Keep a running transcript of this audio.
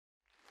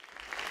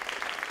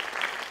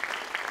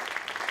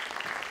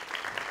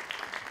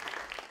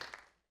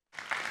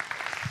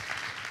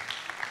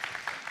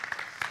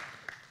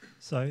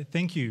So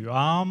thank you.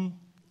 How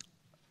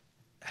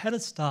to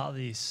start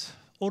this?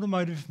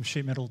 Automotive from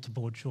sheet metal to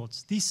board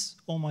shorts. This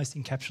almost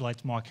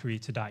encapsulates my career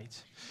to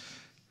date.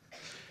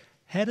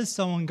 How does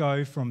someone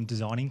go from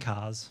designing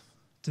cars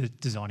to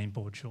designing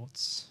board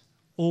shorts?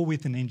 All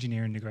with an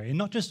engineering degree, and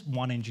not just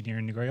one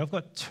engineering degree. I've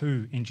got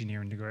 2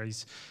 engineering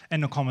degrees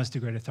and a commerce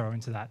degree to throw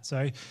into that.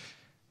 So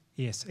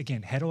yes,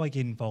 again, how do I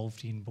get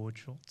involved in board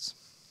shorts?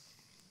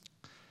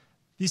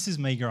 This is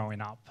me growing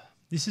up.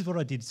 This is what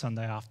I did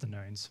Sunday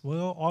afternoons.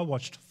 Well, I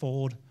watched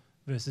Ford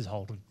versus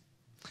Holden.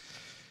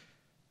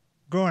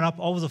 Growing up,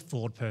 I was a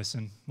Ford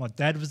person. My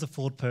dad was a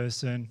Ford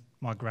person.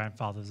 My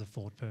grandfather was a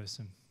Ford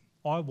person.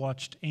 I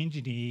watched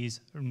engineers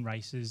and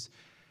racers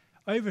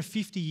over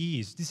 50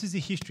 years. This is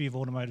the history of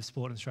automotive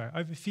sport in Australia.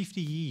 Over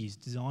 50 years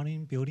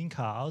designing, building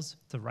cars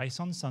to race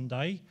on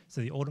Sunday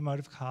so the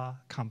automotive car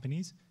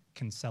companies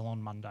can sell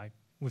on Monday.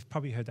 We've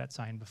probably heard that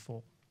saying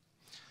before.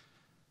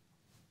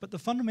 But the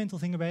fundamental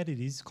thing about it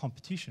is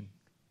competition.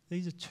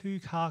 These are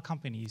 2 car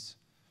companies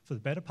for the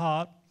better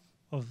part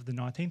of the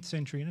 19th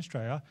century in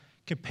Australia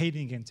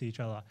competing against each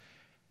other,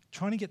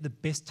 trying to get the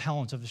best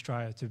talent of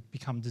Australia to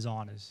become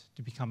designers,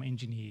 to become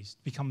engineers,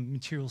 to become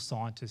material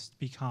scientists, to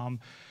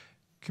become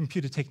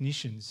computer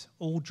technicians,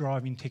 all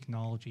driving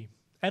technology.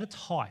 At its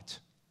height,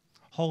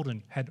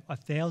 Holden had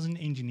 1,000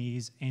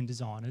 engineers and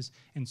designers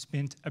and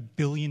spent $1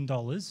 billion.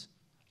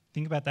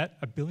 Think about that,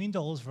 $1 billion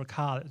for a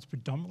car that's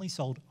predominantly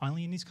sold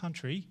only in this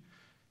country.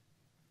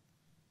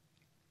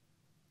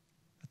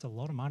 That's a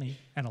lot of money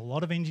and a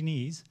lot of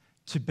engineers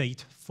to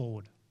beat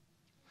Ford.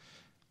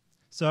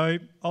 So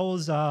I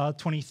was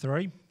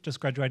 23, just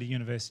graduated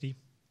university.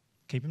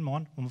 Keep in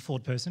mind, I'm a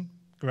Ford person.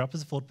 Grew up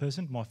as a Ford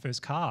person. My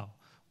first car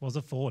was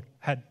a Ford.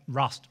 Had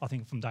rust, I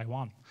think, from day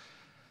one.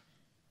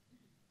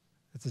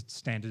 It's a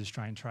standard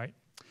Australian trait.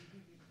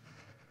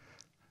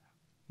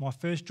 My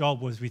first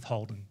job was with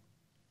Holden,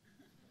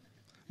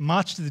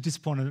 much to the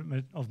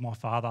disappointment of my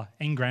father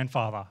and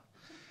grandfather.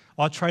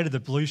 I traded the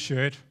blue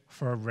shirt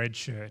for a red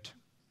shirt.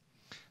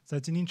 So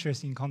it's an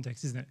interesting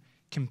context, isn't it?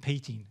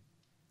 Competing.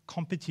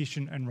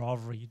 Competition and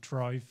rivalry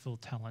drove for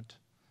talent.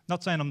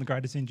 Not saying I'm the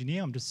greatest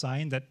engineer, I'm just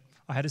saying that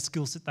I had a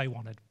skill set they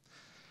wanted.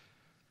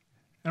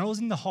 And I was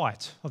in the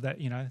height of that,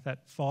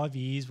 that 5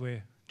 years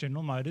where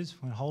General Motors,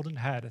 when Holden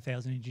had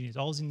 1,000 engineers,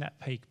 I was in that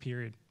peak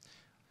period.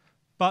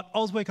 But I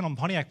was working on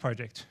Pontiac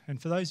project.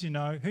 And for those who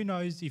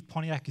knows if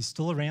Pontiac is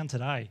still around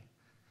today?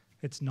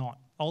 It's not.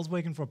 I was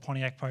working for a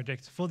Pontiac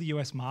project for the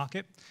US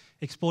market,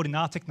 exporting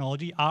our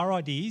technology, our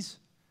ideas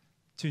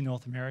to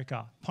North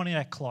America.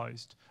 Pontiac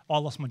closed. I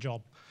lost my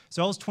job.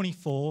 So I was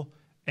 24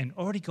 and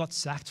already got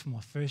sacked from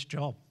my first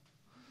job.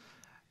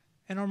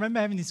 And I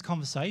remember having this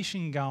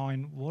conversation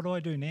going, what do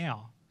I do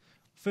now?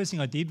 First thing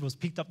I did was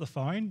picked up the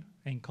phone,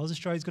 and because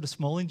Australia's got a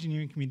small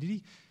engineering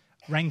community,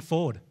 rang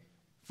Ford.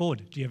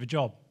 Ford, do you have a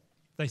job?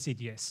 They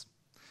said yes.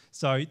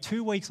 So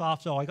 2 weeks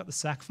after I got the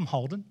sack from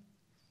Holden,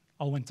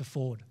 I went to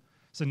Ford.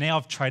 So now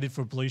I've traded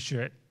for a blue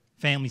shirt.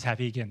 Family's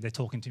happy again. They're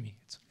talking to me.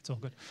 It's all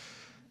good.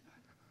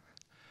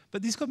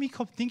 But this got me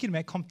thinking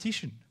about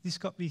competition. This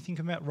got me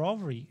thinking about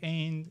rivalry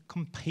and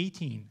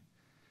competing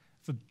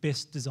for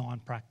best design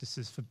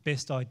practices, for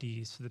best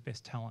ideas, for the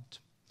best talent.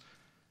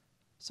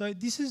 So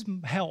this is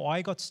how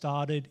I got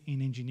started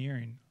in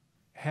engineering,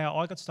 how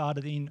I got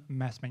started in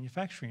mass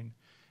manufacturing.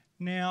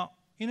 Now,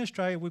 in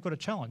Australia, we've got a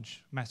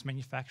challenge. Mass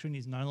manufacturing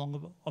is no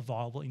longer a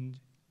viable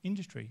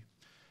industry.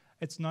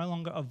 It's no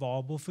longer a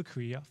viable for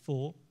career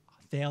for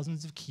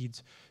thousands of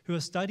kids who are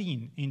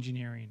studying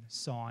engineering,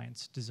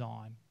 science,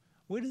 design.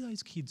 Where do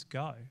those kids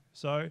go?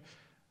 So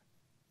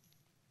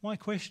my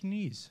question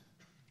is,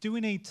 do we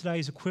need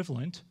today's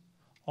equivalent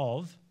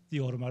of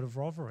the automotive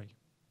rivalry?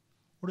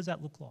 What does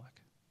that look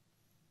like?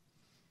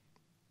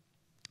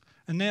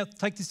 And now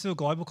take this to a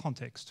global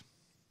context.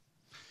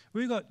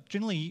 We've got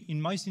generally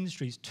in most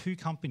industries 2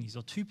 companies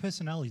or 2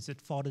 personalities that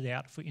fight it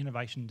out for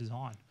innovation and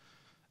design.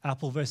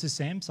 Apple versus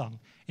Samsung.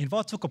 And if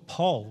I took a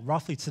poll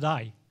roughly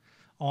today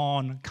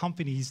on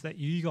companies that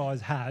you guys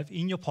have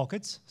in your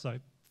pockets, so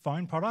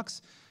phone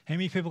products, how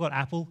many people got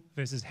Apple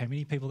versus how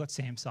many people got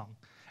Samsung?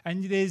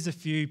 And there's a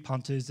few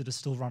punters that are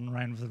still running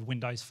around with a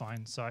Windows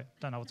phone, so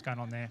don't know what's going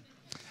on there.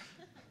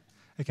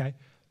 Okay,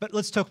 but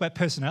let's talk about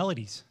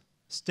personalities.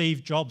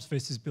 Steve Jobs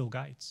versus Bill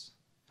Gates.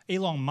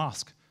 Elon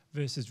Musk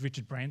versus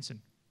Richard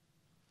Branson.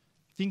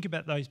 Think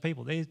about those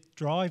people. They're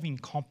driving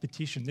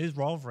competition. There's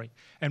rivalry.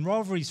 And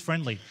rivalry is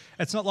friendly.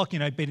 It's not like,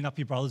 beating up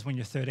your brothers when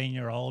you're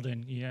 13-year-old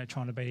and,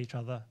 trying to beat each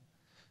other,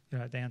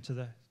 down to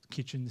the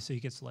kitchen to see who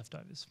gets the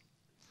leftovers.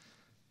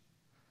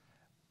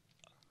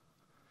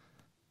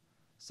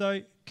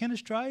 So can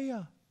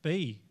Australia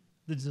be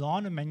the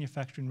design and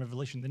manufacturing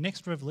revolution, the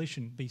next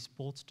revolution be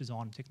sports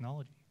design and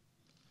technology?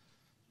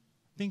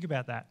 Think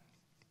about that.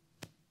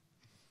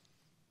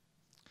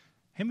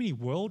 How many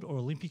world or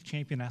Olympic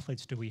champion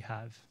athletes do we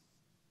have?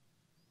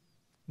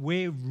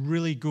 We're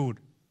really good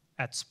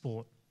at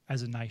sport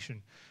as a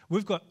nation.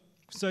 We've got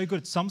so good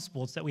at some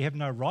sports that we have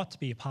no right to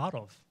be a part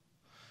of.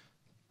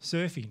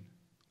 Surfing.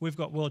 We've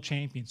got world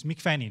champions. Mick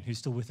Fanning, who's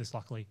still with us,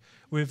 luckily.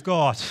 We've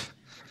got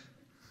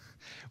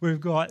We've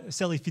got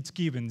Sally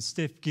Fitzgibbons,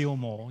 Steph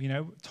Gilmore,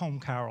 Tom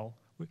Carroll,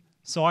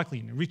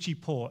 cycling, Richie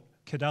Port,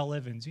 Cadell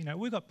Evans.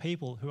 We've got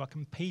people who are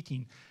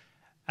competing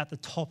at the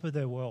top of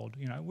their world.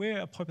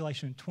 We're a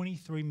population of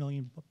 23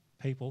 million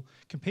people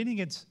competing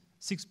against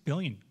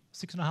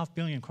 6.5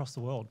 billion across the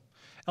world.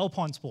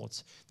 Alpine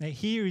sports. Now,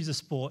 here is a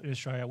sport in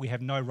Australia we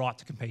have no right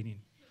to compete in.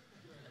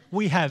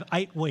 We have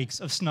 8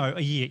 weeks of snow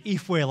a year,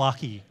 if we're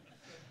lucky.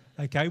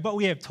 Okay, but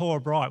we have Tora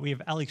Bright, we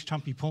have Alex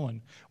Chumpy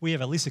Pullen, we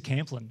have Alyssa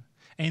Camplin,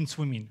 and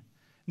swimming.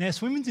 Now,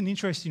 swimming's an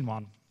interesting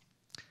one.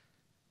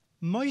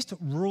 Most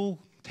rural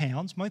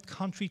towns, most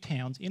country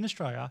towns in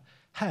Australia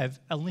have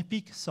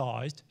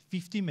Olympic-sized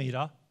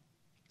 50-metre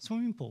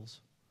swimming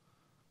pools.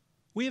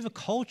 We have a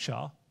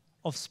culture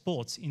of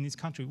sports in this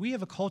country. We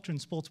have a culture in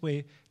sports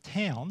where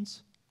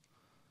towns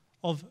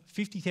of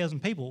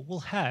 50,000 people will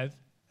have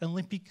an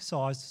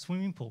Olympic-sized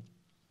swimming pool.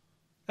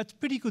 That's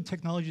pretty good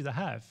technology to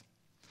have.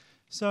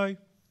 So,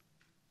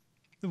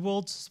 the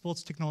world's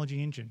sports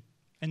technology engine.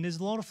 And there's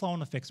a lot of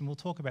flow-on effects, and we'll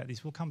talk about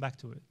this. We'll come back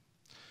to it.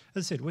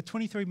 As I said, we're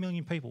 23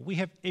 million people. We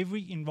have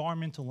every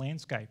environmental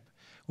landscape.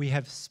 We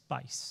have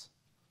space,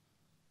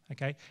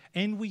 okay?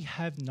 And we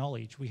have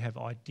knowledge. We have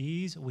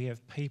ideas, we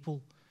have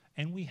people,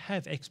 and we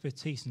have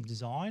expertise in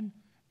design,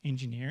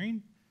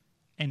 engineering,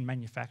 and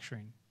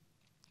manufacturing.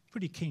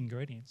 Pretty key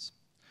ingredients.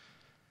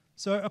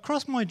 So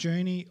across my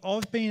journey,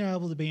 I've been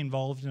able to be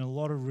involved in a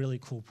lot of really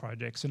cool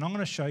projects, and I'm going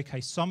to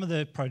showcase some of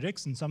the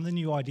projects and some of the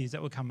new ideas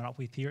that we're coming up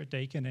with here at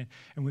Deakin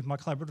and with my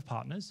collaborative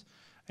partners,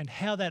 and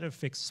how that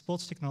affects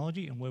sports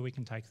technology and where we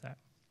can take that.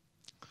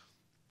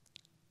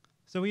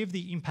 So we have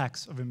the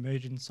impacts of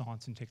emerging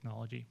science and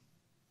technology.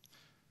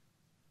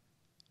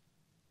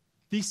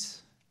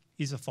 This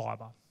is a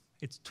fibre.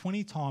 It's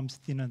 20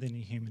 times thinner than a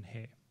human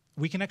hair.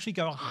 We can actually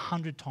go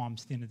 100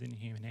 times thinner than a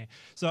human hair.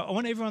 So I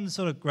want everyone to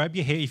sort of grab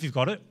your hair if you've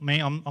got it. Me,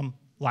 I'm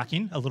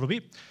lacking a little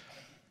bit.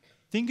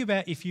 Think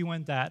about if you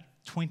went that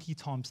 20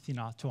 times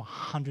thinner to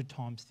 100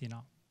 times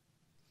thinner.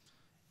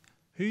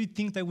 Who'd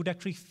think they would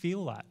actually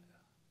feel that?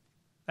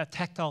 That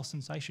tactile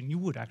sensation? You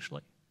would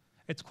actually.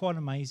 It's quite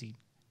amazing.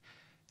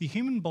 The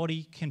human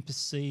body can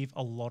perceive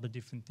a lot of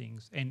different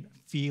things and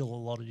feel a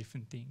lot of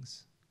different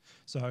things.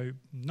 So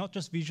not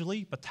just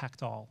visually, but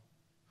tactile.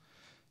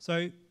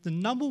 So the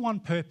number one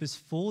purpose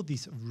for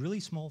this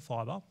really small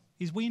fibre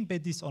is we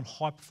embed this on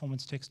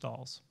high-performance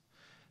textiles.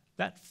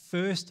 That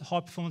first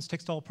high-performance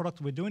textile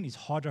product we're doing is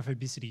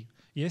hydrophobicity.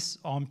 Yes,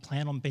 I'm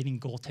planning on beating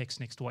Gore-Tex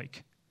next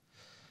week.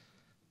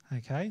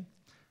 Okay?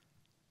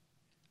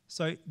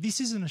 So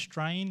this is an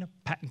Australian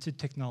patented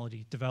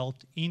technology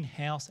developed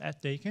in-house at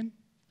Deakin.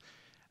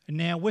 And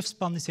now we've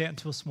spun this out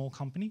into a small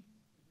company.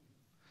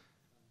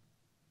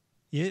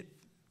 Yeah.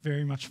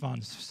 Very much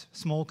fun.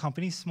 Small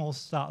company, small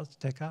startup,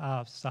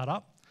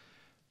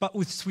 but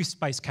with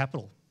Swiss-based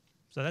capital.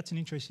 So that's an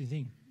interesting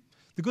thing.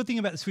 The good thing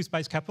about the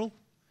Swiss-based capital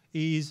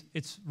is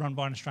it's run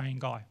by an Australian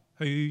guy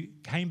who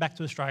came back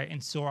to Australia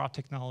and saw our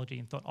technology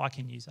and thought, I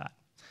can use that.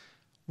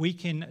 We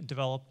can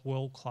develop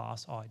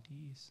world-class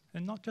ideas,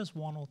 and not just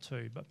one or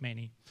two, but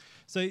many.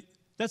 So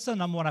that's the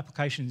number one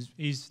application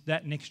is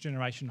that next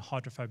generation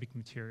hydrophobic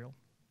material.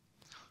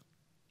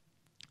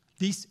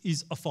 This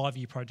is a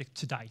 5-year project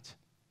to date.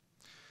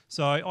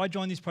 So I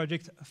joined this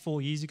project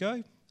 4 years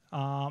ago,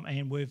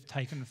 and we've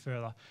taken it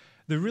further.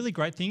 The really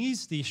great thing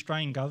is the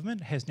Australian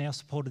government has now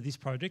supported this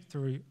project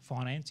through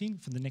financing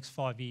for the next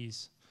 5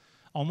 years.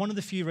 I'm one of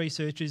the few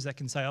researchers that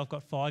can say I've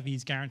got 5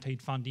 years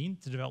guaranteed funding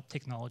to develop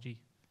technology.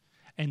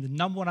 And the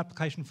number one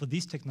application for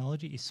this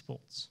technology is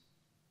sports.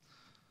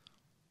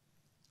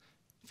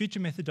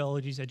 Future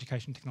methodologies,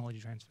 education, technology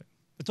transfer.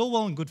 It's all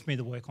well and good for me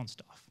to work on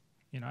stuff,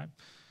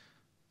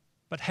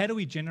 But how do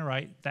we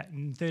generate that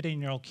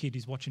 13-year-old kid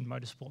who's watching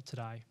motorsport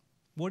today?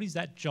 What is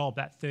that job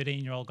that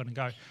 13-year-old going to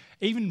go?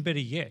 Even better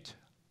yet,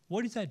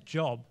 what is that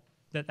job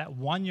that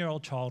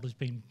 1-year-old child has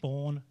been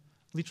born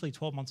literally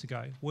 12 months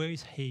ago? Where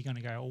is he going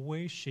to go, or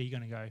where is she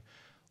going to go?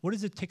 What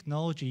is the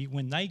technology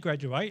when they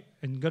graduate?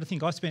 And you've got to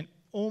think, I spent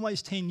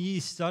almost 10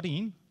 years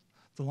studying.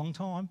 It's a long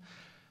time.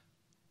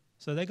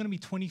 So they're going to be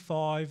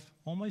 25,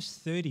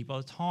 almost 30 by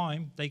the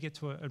time they get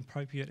to an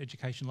appropriate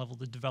education level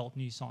to develop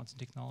new science and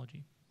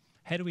technology.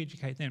 How do we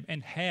educate them?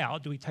 And how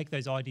do we take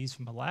those ideas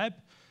from a lab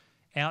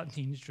out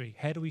into industry?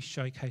 How do we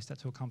showcase that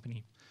to a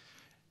company?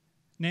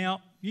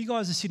 Now, you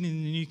guys are sitting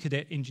in the new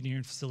cadet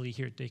engineering facility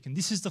here at Deakin.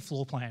 This is the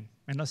floor plan.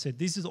 And I said,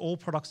 this is all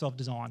products I've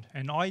designed.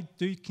 And I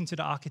do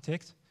consider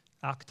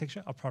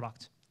architecture a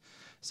product.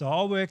 So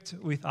I worked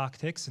with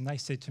architects and they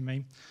said to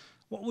me,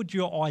 what would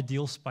your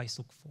ideal space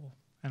look for?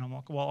 And I'm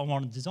like, well, I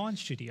want a design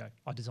studio.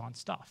 I design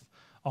stuff.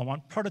 I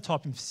want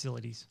prototyping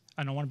facilities.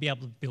 And I want to be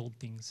able to build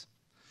things.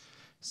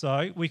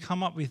 So we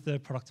come up with the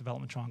product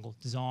development triangle,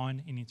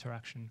 design and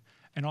interaction.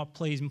 And I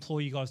please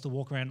implore you guys to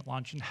walk around at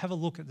lunch and have a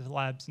look at the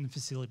labs and the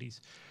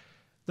facilities.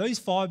 Those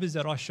fibres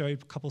that I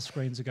showed a couple of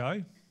screens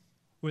ago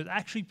were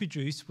actually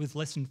produced with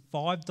less than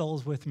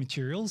 $5 worth of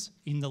materials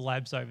in the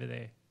labs over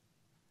there.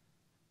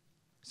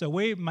 So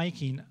we're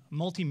making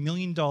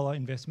multi-million-dollar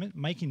investment,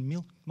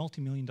 making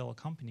multi-million-dollar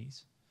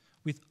companies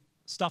with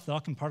stuff that I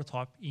can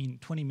prototype in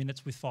 20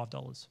 minutes with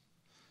 $5.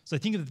 So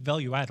think of the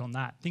value add on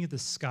that. Think of the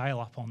scale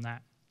up on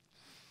that.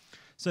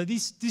 So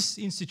this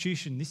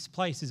institution, this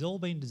place has all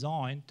been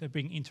designed to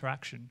bring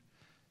interaction,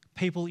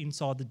 people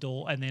inside the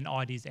door and then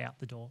ideas out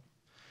the door.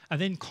 And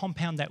then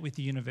compound that with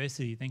the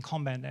university, then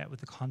compound that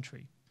with the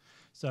country.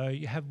 So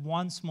you have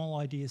one small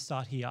idea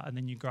start here and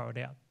then you grow it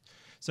out.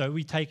 So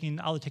we take in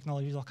other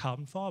technologies like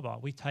carbon fibre,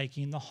 we take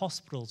in the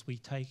hospitals, we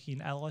take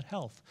in allied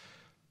health.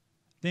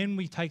 Then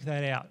we take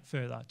that out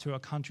further to a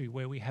country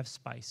where we have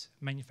space,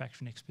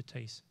 manufacturing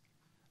expertise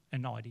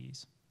and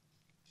ideas.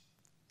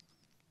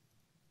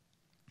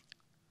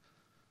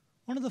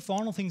 One of the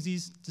final things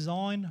is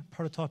design,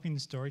 prototyping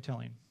and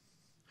storytelling.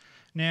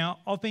 Now,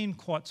 I've been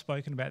quite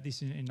spoken about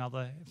this in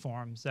other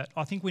forums that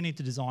I think we need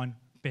to design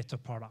better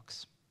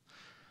products.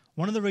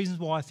 One of the reasons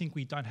why I think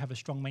we don't have a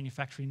strong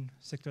manufacturing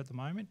sector at the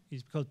moment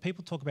is because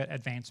people talk about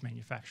advanced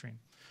manufacturing,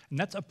 and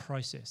that's a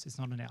process, it's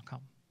not an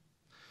outcome.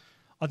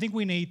 I think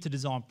we need to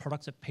design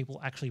products that people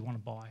actually want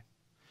to buy.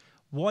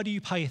 Why do you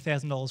pay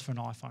 $1,000 for an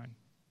iPhone?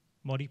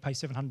 Why do you pay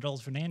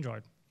 $700 for an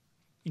Android?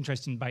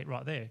 Interesting debate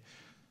right there.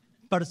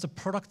 But it's a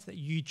product that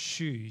you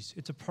choose.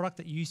 It's a product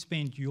that you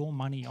spend your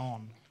money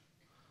on.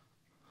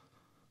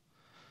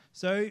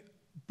 So,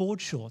 board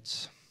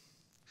shorts.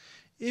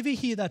 Ever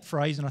hear that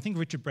phrase, and I think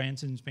Richard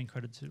Branson's been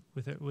credited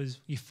with it, was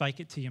you fake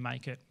it till you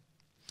make it.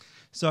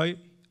 So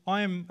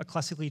I am a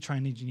classically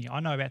trained engineer. I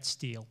know about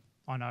steel.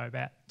 I know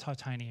about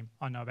titanium.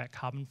 I know about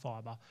carbon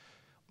fibre.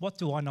 What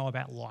do I know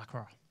about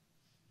Lycra?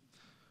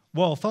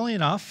 Well, funnily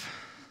enough,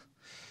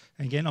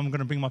 again, I'm going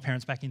to bring my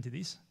parents back into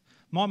this.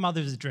 My mother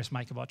is a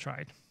dressmaker by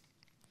trade.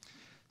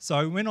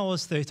 So when I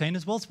was 13,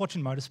 as well as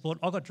watching motorsport,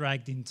 I got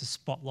dragged into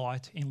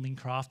Spotlight, Inland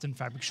Craft and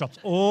fabric shops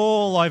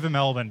all over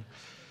Melbourne.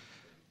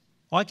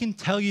 I can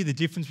tell you the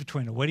difference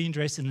between a wedding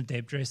dress and a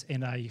deb dress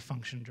and a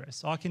function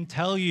dress. I can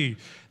tell you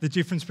the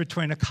difference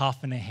between a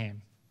cuff and a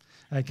hem.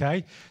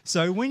 Okay?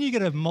 So when you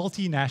get a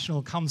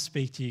multinational come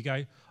speak to you,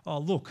 go, oh,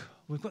 look,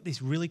 we've got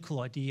this really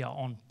cool idea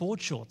on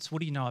board shorts. What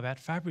do you know about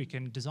fabric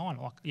and design?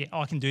 Like, yeah,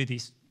 I can do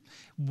this.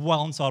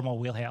 Well inside my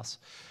wheelhouse.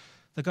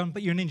 They're going,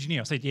 but you're an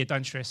engineer. I said, yeah,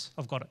 don't stress.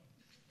 I've got it.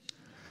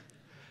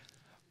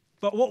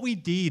 But what we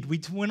did, we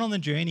went on the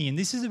journey, and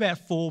this is about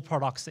 4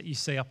 products that you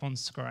see up on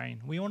screen.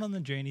 We went on the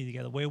journey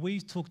together where we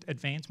took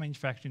advanced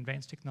manufacturing,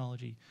 advanced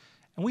technology,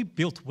 and we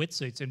built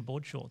wetsuits and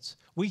board shorts.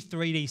 We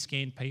 3D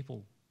scanned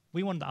people.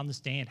 We wanted to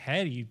understand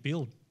how do you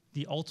build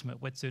the ultimate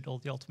wetsuit or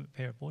the ultimate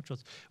pair of board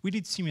shorts. We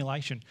did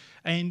simulation.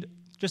 And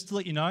just to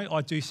let you know,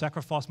 I do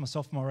sacrifice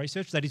myself for my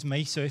research. That is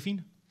me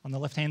surfing on the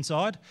left-hand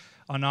side.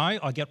 I know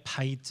I get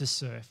paid to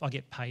surf. I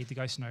get paid to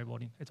go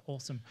snowboarding. It's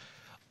awesome.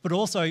 But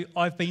also,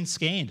 I've been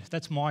scanned.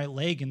 That's my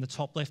leg in the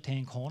top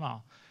left-hand corner.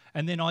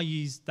 And then I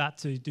use that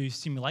to do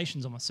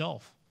simulations on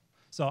myself.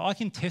 So I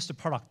can test a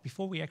product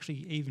before we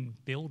actually even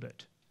build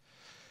it.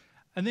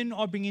 And then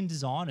I bring in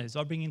designers.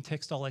 I bring in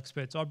textile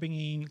experts. I bring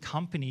in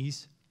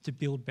companies to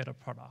build better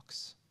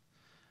products.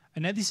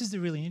 And now this is the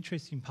really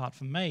interesting part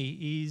for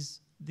me, is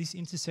this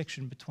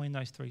intersection between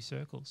those 3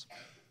 circles.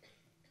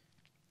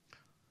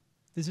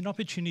 There's an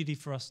opportunity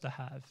for us to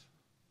have.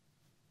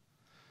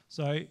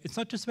 So it's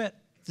not just about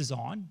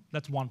design,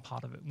 that's one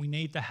part of it. We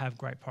need to have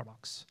great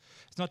products.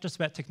 It's not just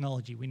about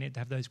technology, we need to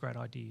have those great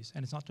ideas.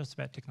 And it's not just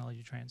about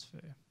technology transfer.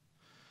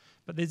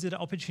 But there's an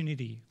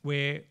opportunity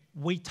where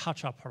we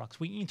touch our products,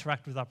 we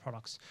interact with our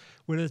products.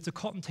 Whether it's the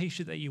cotton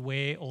t-shirt that you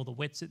wear, or the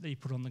wetsuit that you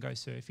put on to go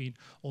surfing,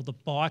 or the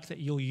bike that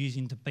you're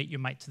using to beat your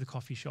mate to the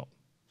coffee shop.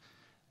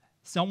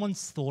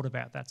 Someone's thought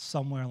about that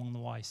somewhere along the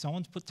way.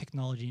 Someone's put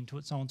technology into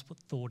it, someone's put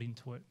thought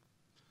into it.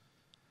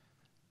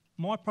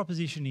 My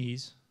proposition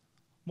is,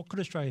 what could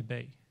Australia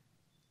be?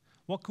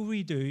 What could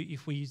we do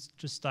if we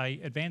just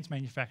say advanced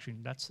manufacturing,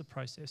 that's the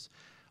process.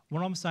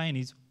 What I'm saying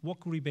is,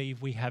 what could we be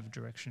if we have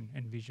direction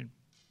and vision?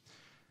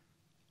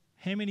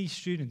 How many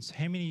students,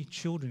 how many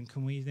children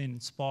can we then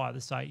inspire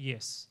to say,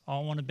 yes, I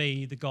want to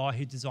be the guy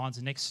who designs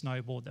the next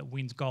snowboard that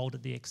wins gold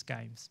at the X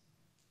Games?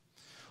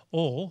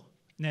 Or,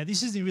 now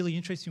this is a really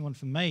interesting one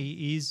for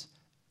me, is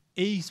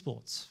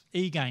esports,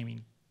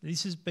 e-gaming.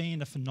 This has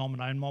been a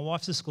phenomenon. And my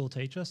wife's a school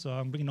teacher, so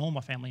I'm bringing all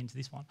my family into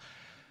this one.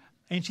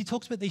 And she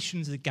talks about these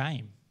students as a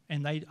game,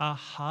 and they are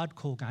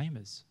hardcore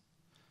gamers.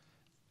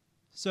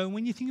 So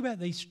when you think about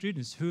these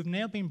students who have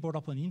now been brought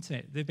up on the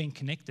internet, they've been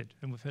connected,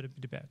 and we've heard a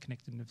bit about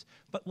connectedness,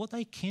 but what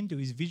they can do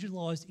is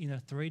visualise in a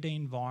 3D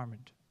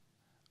environment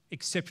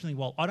exceptionally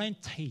well. I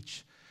don't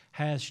teach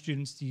how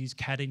students to use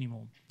CAD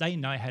anymore. They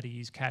know how to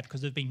use CAD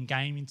because they've been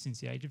gaming since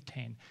the age of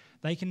 10.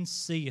 They can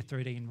see a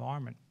 3D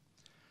environment.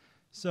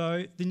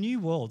 So the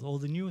new world, or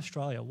the new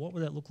Australia, what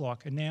would that look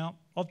like? And now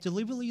I've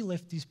deliberately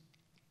left this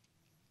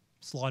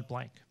slide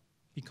blank,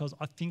 because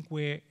I think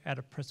we're at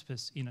a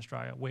precipice in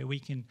Australia where we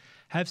can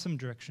have some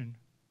direction,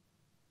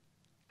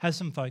 have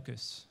some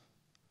focus,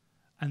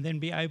 and then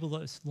be able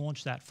to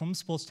launch that from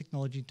sports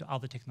technology to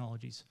other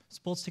technologies.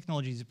 Sports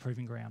technology is a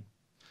proving ground.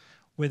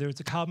 Whether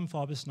it's a carbon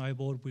fibre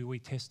snowboard where we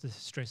test the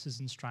stresses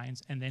and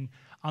strains and then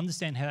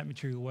understand how that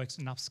material works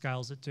and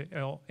upscales it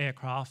to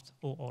aircraft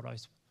or auto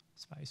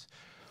space.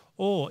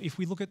 Or if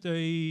we look at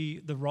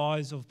the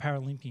rise of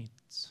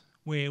Paralympians,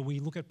 where we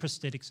look at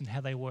prosthetics and how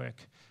they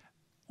work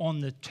on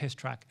the test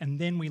track, and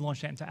then we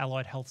launch out into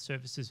allied health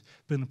services,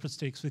 building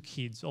prosthetics for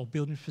kids or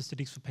building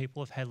prosthetics for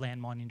people who've had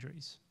landmine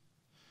injuries.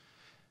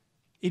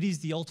 It is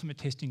the ultimate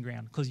testing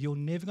ground because you're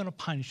never going to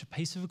punish a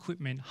piece of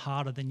equipment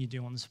harder than you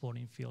do on the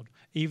sporting field,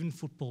 even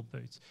football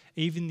boots,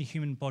 even the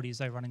human body as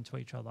they run into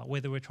each other,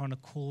 whether we're trying to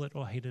cool it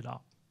or heat it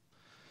up.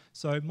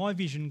 So my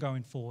vision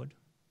going forward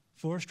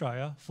for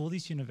Australia, for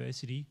this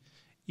university,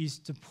 is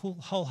to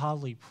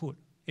wholeheartedly put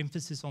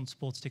emphasis on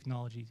sports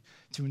technology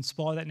to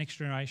inspire that next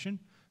generation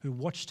who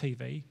watch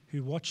TV,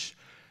 who watch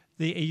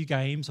the EU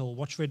games or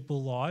watch Red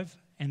Bull Live,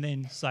 and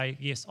then say,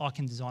 yes, I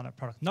can design a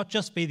product. Not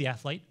just be the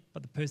athlete,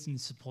 but the person who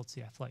supports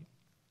the athlete.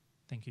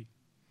 Thank you.